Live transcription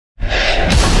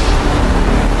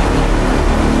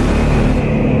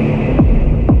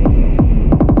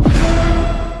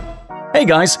Hey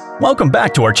guys, welcome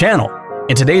back to our channel.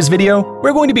 In today's video,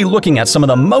 we're going to be looking at some of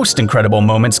the most incredible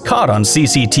moments caught on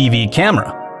CCTV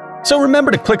camera. So remember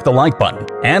to click the like button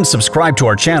and subscribe to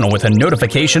our channel with a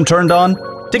notification turned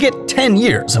on to get 10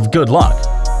 years of good luck.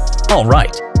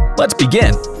 Alright, let's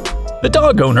begin. The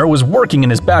dog owner was working in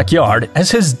his backyard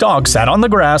as his dog sat on the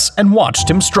grass and watched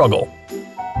him struggle.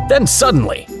 Then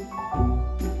suddenly…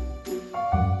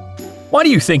 Why do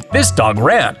you think this dog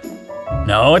ran?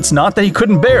 No, it's not that he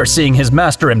couldn't bear seeing his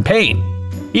master in pain.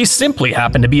 He simply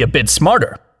happened to be a bit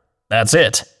smarter. That's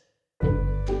it.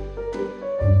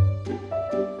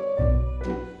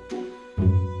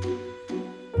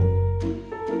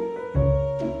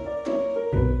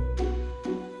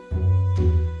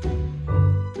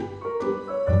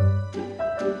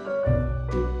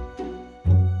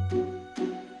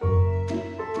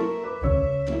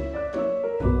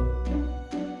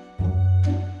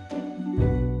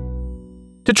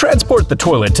 To transport the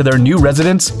toilet to their new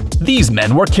residence, these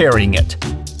men were carrying it.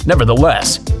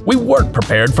 Nevertheless, we weren't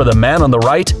prepared for the man on the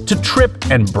right to trip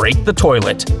and break the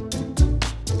toilet.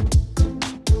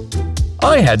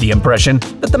 I had the impression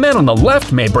that the man on the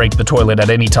left may break the toilet at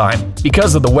any time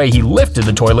because of the way he lifted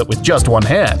the toilet with just one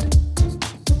hand.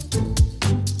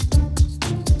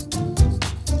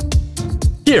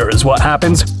 Here is what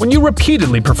happens when you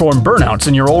repeatedly perform burnouts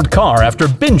in your old car after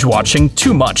binge-watching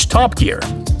too much Top Gear.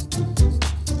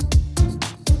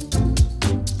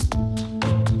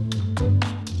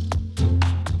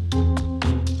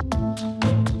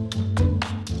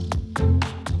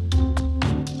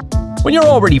 When you're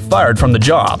already fired from the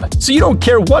job, so you don't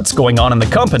care what's going on in the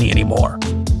company anymore.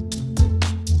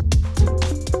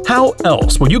 How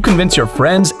else will you convince your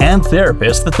friends and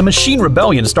therapists that the machine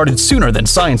rebellion started sooner than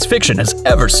science fiction has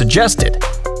ever suggested?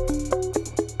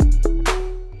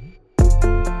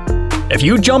 If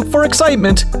you jump for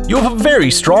excitement, you have a very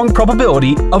strong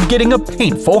probability of getting a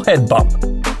painful head bump.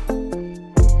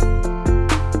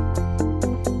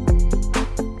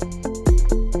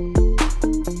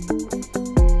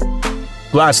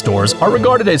 Glass doors are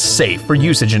regarded as safe for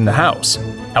usage in the house.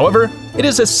 However, it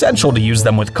is essential to use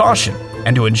them with caution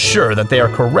and to ensure that they are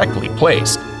correctly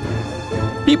placed.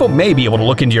 People may be able to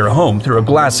look into your home through a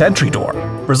glass entry door,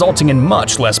 resulting in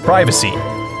much less privacy.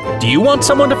 Do you want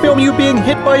someone to film you being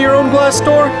hit by your own glass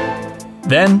door?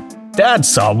 Then, Dad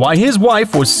saw why his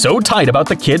wife was so tight about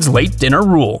the kids' late dinner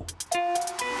rule.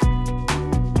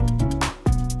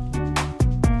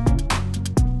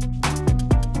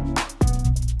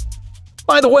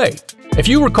 By the way, if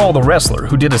you recall the wrestler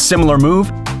who did a similar move,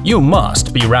 you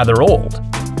must be rather old.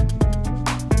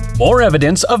 More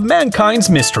evidence of mankind's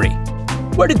mystery.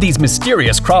 Where did these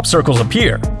mysterious crop circles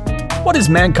appear? What is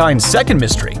mankind's second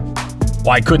mystery?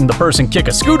 Why couldn't the person kick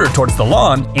a scooter towards the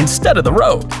lawn instead of the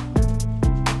road?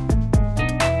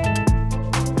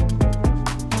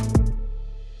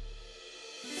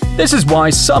 This is why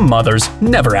some mothers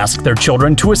never ask their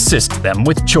children to assist them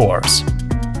with chores.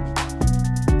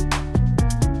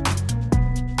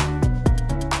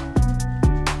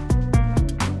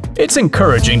 It's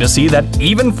encouraging to see that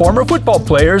even former football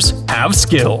players have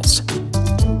skills.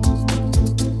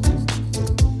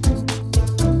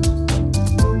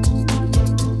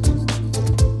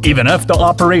 Even if the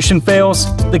operation fails,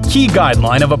 the key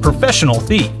guideline of a professional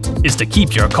thief is to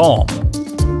keep your calm.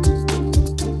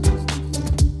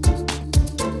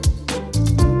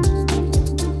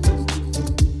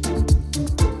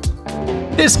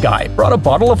 This guy brought a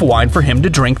bottle of wine for him to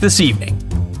drink this evening.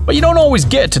 But you don't always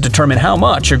get to determine how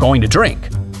much you're going to drink.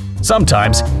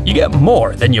 Sometimes you get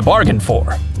more than you bargained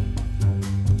for.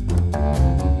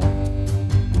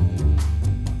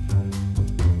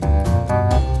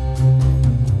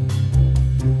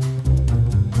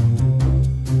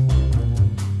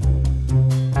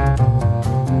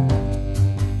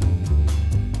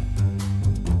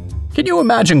 Can you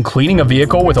imagine cleaning a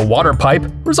vehicle with a water pipe,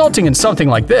 resulting in something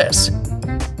like this?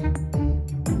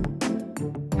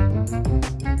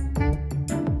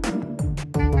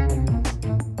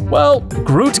 Well,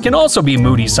 Groot can also be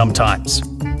moody sometimes.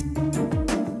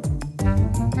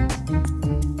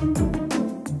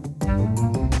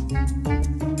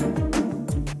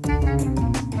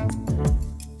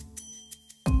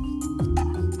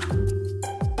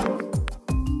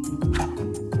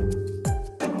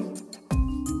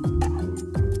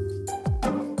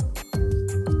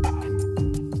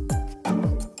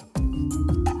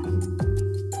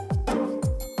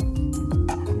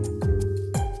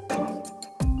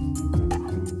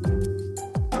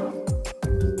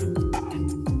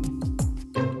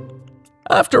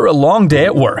 After a long day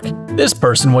at work, this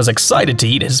person was excited to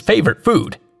eat his favorite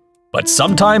food. But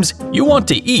sometimes you want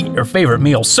to eat your favorite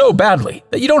meal so badly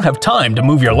that you don't have time to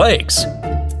move your legs.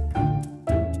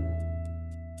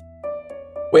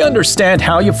 We understand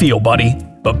how you feel, buddy,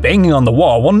 but banging on the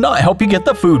wall will not help you get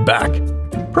the food back.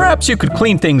 Perhaps you could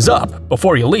clean things up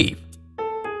before you leave.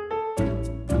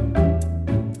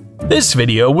 This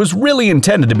video was really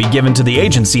intended to be given to the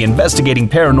agency investigating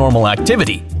paranormal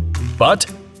activity, but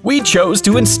we chose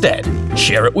to instead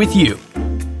share it with you.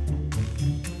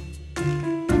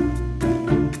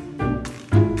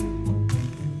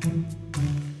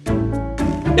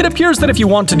 It appears that if you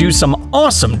want to do some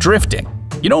awesome drifting,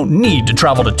 you don't need to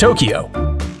travel to Tokyo.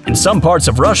 In some parts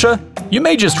of Russia, you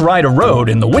may just ride a road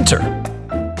in the winter.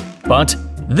 But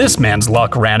this man's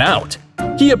luck ran out.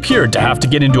 He appeared to have to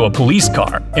get into a police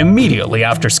car immediately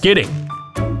after skidding.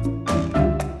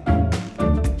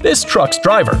 This truck's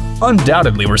driver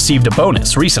undoubtedly received a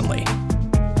bonus recently.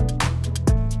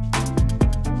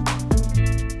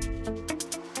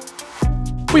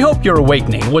 We hope your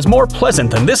awakening was more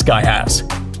pleasant than this guy has.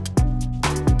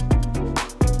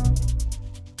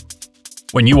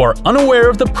 When you are unaware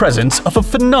of the presence of a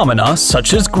phenomena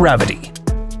such as gravity.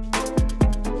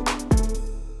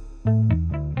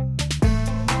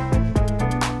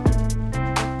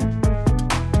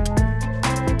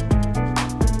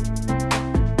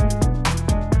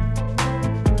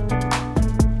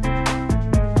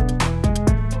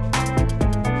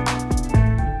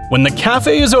 When the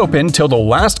cafe is open till the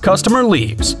last customer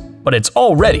leaves, but it's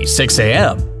already 6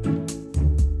 a.m.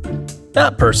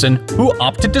 That person who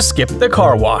opted to skip the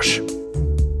car wash.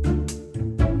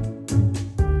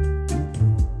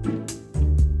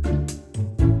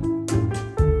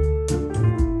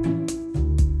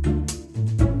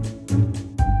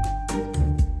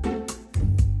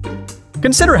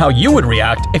 Consider how you would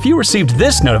react if you received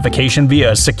this notification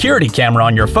via a security camera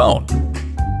on your phone.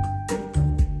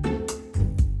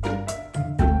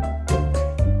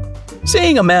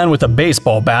 Seeing a man with a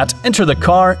baseball bat enter the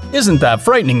car isn't that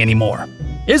frightening anymore,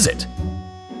 is it?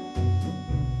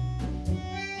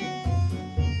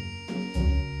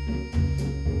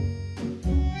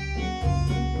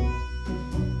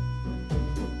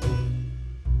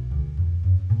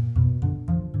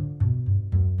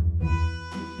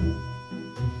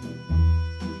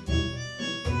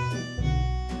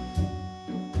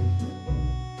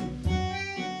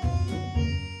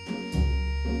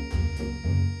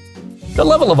 The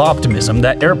level of optimism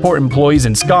that airport employees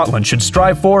in Scotland should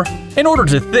strive for in order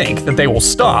to think that they will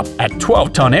stop at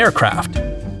 12-ton aircraft.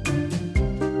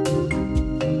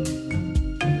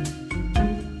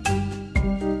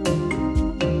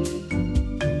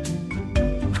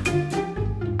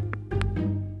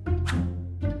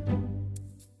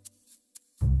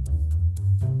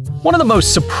 One of the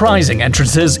most surprising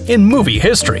entrances in movie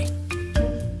history.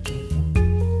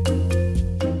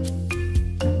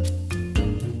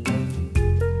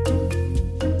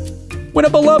 When a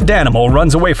beloved animal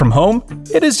runs away from home,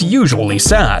 it is usually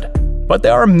sad, but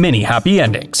there are many happy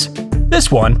endings. This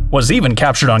one was even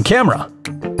captured on camera.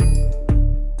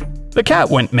 The cat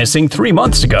went missing 3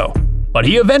 months ago, but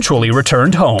he eventually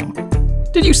returned home.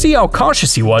 Did you see how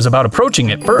cautious he was about approaching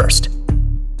it first?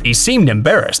 He seemed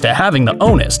embarrassed at having the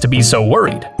onus to be so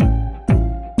worried.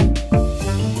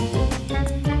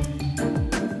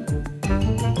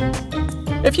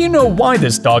 If you know why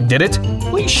this dog did it,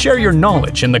 please share your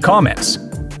knowledge in the comments.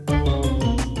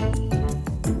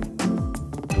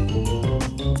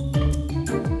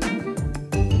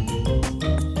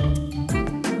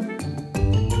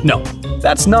 No,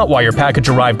 that's not why your package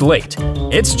arrived late.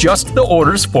 It's just the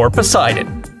orders for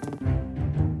Poseidon.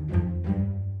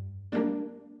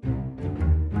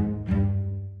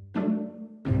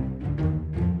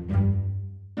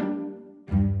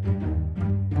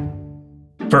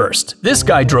 First, this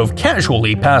guy drove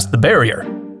casually past the barrier,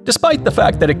 despite the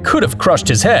fact that it could have crushed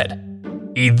his head.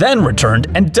 He then returned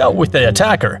and dealt with the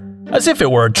attacker, as if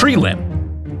it were a tree limb.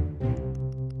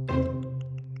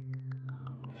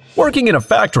 Working in a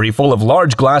factory full of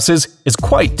large glasses is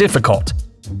quite difficult.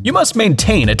 You must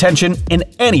maintain attention in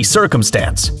any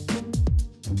circumstance.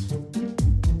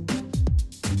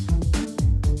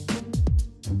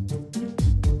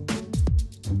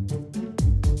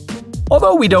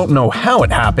 Although we don't know how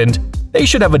it happened, they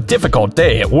should have a difficult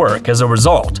day at work as a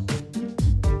result.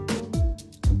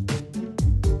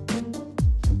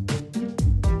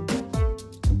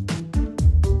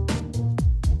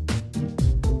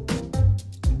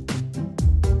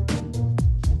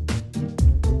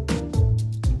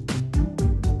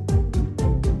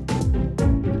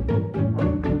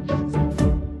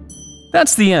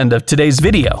 That's the end of today's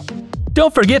video.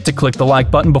 Don't forget to click the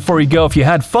like button before you go if you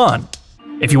had fun.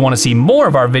 If you want to see more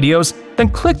of our videos, then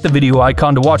click the video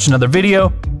icon to watch another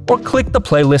video, or click the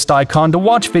playlist icon to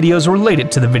watch videos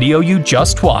related to the video you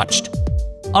just watched.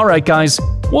 Alright guys,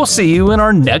 we'll see you in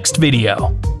our next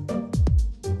video.